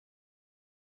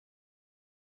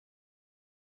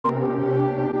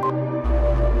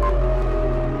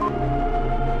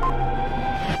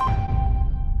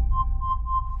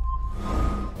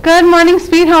Good morning,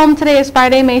 Sweet Home. Today is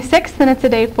Friday, May 6th, and it's a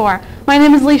day 4. My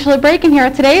name is Alicia LaBrake, and here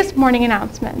are today's morning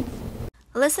announcements.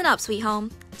 Listen up, Sweet Home.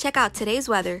 Check out today's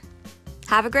weather.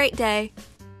 Have a great day.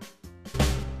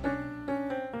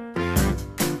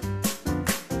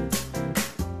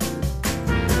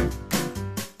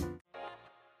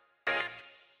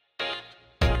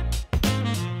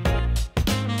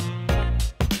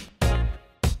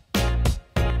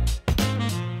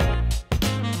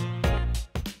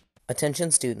 Attention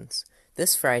students,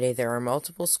 this Friday there are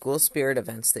multiple school spirit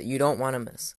events that you don't want to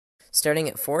miss. Starting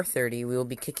at 4:30, we will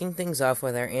be kicking things off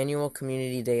with our annual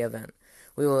Community Day event.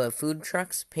 We will have food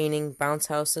trucks, painting, bounce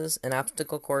houses, an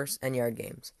obstacle course, and yard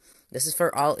games. This is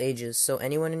for all ages, so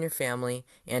anyone in your family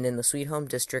and in the Sweet Home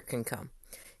District can come.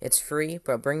 It's free,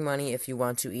 but bring money if you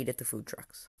want to eat at the food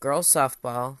trucks. Girls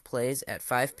softball plays at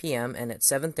 5 p.m. and at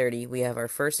 7:30 we have our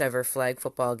first ever flag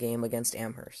football game against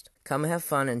Amherst. Come have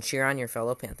fun and cheer on your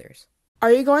fellow Panthers.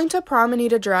 Are you going to prom and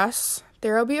need a dress?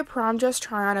 There will be a prom dress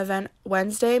try-on event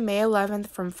Wednesday, May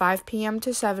 11th from 5 p.m.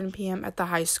 to 7 p.m. at the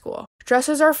high school.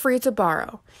 Dresses are free to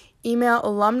borrow. Email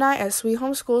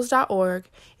alumni@sweethomeschools.org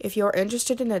if you're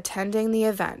interested in attending the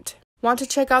event. Want to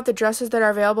check out the dresses that are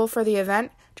available for the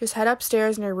event? Just head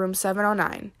upstairs near room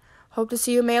 709. Hope to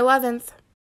see you May 11th.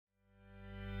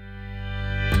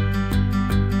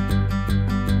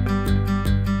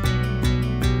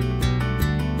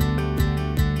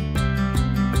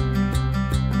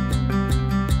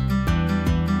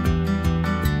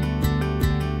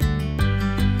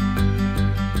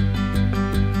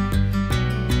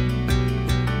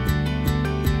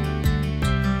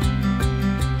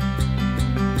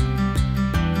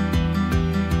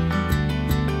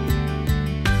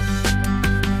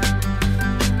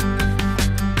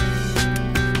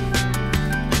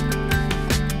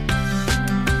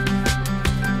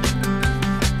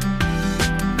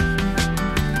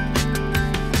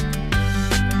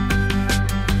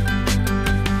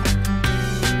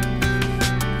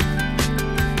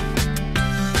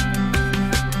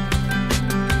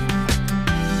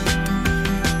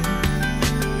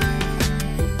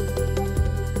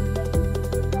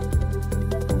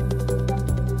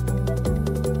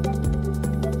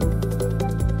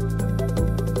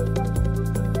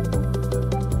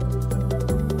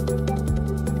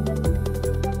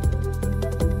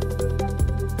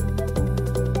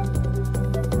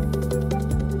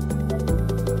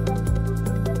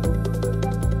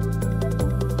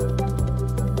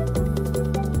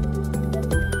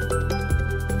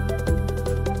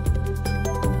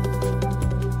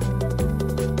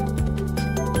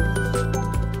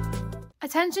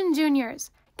 Attention juniors,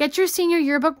 get your senior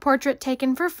yearbook portrait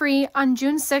taken for free on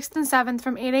June 6th and 7th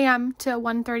from 8 a.m. to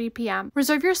 1:30 p.m.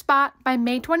 Reserve your spot by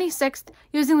May 26th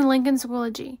using the link in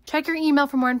Schoology. Check your email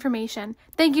for more information.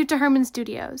 Thank you to Herman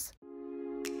Studios.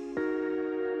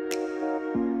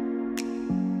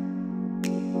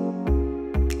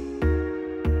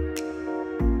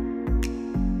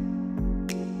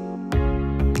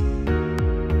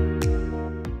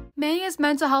 May is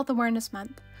Mental Health Awareness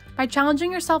Month. By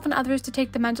challenging yourself and others to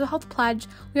take the mental health pledge,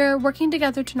 we are working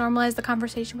together to normalize the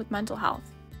conversation with mental health.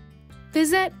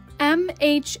 Visit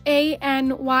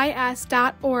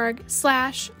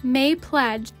mhanys.org/May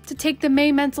Pledge to take the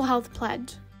May Mental Health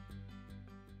Pledge.